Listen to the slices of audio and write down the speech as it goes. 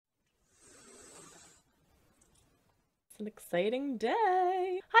an exciting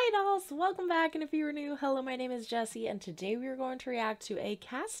day. Hi dolls, welcome back, and if you are new, hello, my name is Jessie, and today we are going to react to a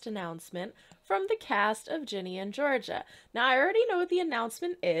cast announcement from the cast of Ginny and Georgia. Now, I already know what the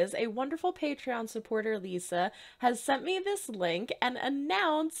announcement is. A wonderful Patreon supporter, Lisa, has sent me this link and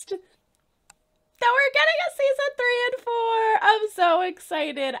announced that we're getting a season 3 and 4. I'm so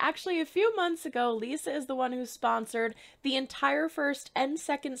excited. Actually, a few months ago, Lisa is the one who sponsored the entire first and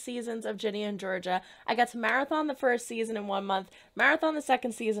second seasons of Ginny and Georgia. I got to marathon the first season in 1 month, marathon the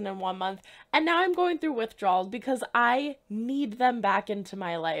second season in 1 month, and now I'm going through withdrawals because I need them back into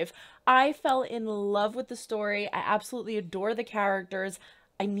my life. I fell in love with the story. I absolutely adore the characters.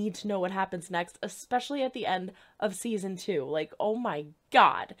 I need to know what happens next, especially at the end of season 2. Like, oh my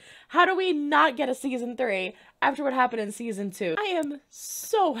god. How do we not get a season 3 after what happened in season 2? I am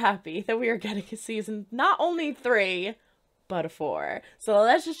so happy that we are getting a season, not only 3, but a 4. So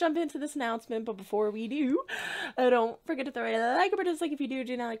let's just jump into this announcement. But before we do, don't forget to throw a like or dislike if you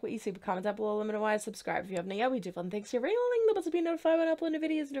do not like what you see. But comment down below, let me know why. Subscribe if you haven't yet. We do fun things here. Ring the link, the bell to be notified when I upload new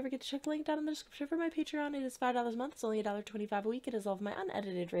videos. And don't forget to check the link down in the description for my Patreon. It is $5 a month. It's only $1.25 a week. It is all of my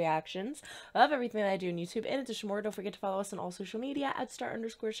unedited reactions of everything that I do on YouTube. In addition, more, don't forget to follow us on all social media at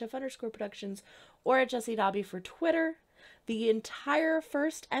 @star_chef_productions or at Jessie Dobbie for Twitter. The entire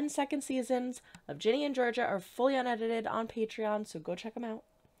first and second seasons of Ginny and Georgia are fully unedited on Patreon, so go check them out.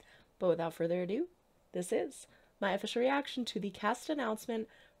 But without further ado, this is my official reaction to the cast announcement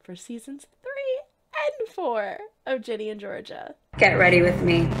for seasons 3 and 4 of Ginny and Georgia. Get ready with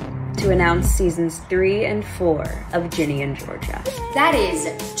me to announce seasons 3 and 4 of Ginny and Georgia. That is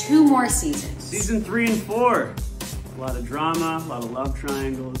 2 more seasons. Season 3 and 4. A lot of drama, a lot of love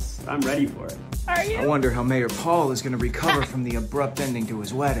triangles. I'm ready for it. Are you? I wonder how Mayor Paul is going to recover from the abrupt ending to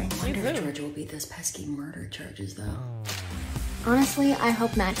his wedding. I wonder if Georgia will beat those pesky murder charges, though. Honestly, I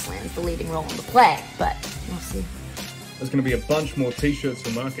hope Max lands the leading role in the play, but we'll see. There's going to be a bunch more t-shirts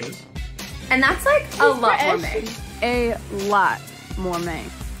for marketers. And that's like a lot more May. A lot more May.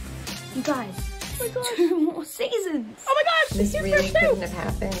 You guys, Oh my god. 2 more seasons. Oh my gosh. This really couldn't have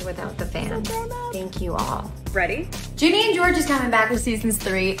happened without the fans. Thank you all. Ready? Ginny and Georgia's coming back with seasons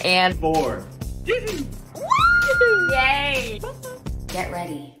 3 and 4. Yay. get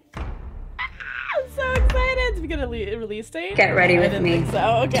ready. I'm so excited. Did we get a release date? Get ready I with didn't me think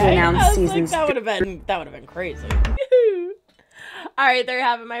so. Okay. to announce I was seasons like, that would have been crazy. All right, there you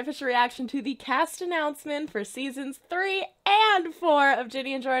have it. My official reaction to the cast announcement for seasons 3 and 4 of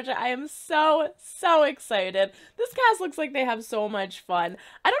Ginny and Georgia. I am so excited. This cast looks like they have so much fun.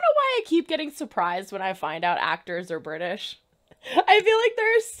 I don't know why I keep getting surprised when I find out actors are British. I feel like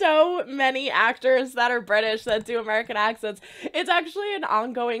there are so many actors that are British that do American accents. It's actually an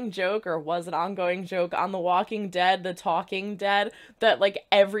ongoing joke, or was an ongoing joke, on The Walking Dead, The Talking Dead, that like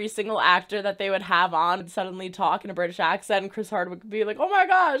every single actor that they would have on would suddenly talk in a British accent, and Chris Hardwick would be like, oh my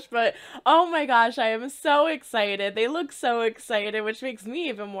gosh, but oh my gosh, I am so excited. They look so excited, which makes me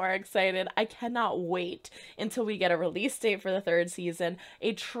even more excited. I cannot wait until we get a release date for the 3rd season,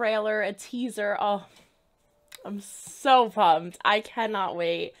 a trailer, a teaser. Oh, I'm so pumped. I cannot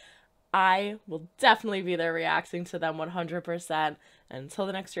wait. I will definitely be there reacting to them 100%. And until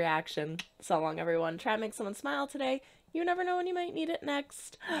the next reaction, so long everyone. Try to make someone smile today. You never know when you might need it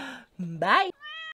next. Bye.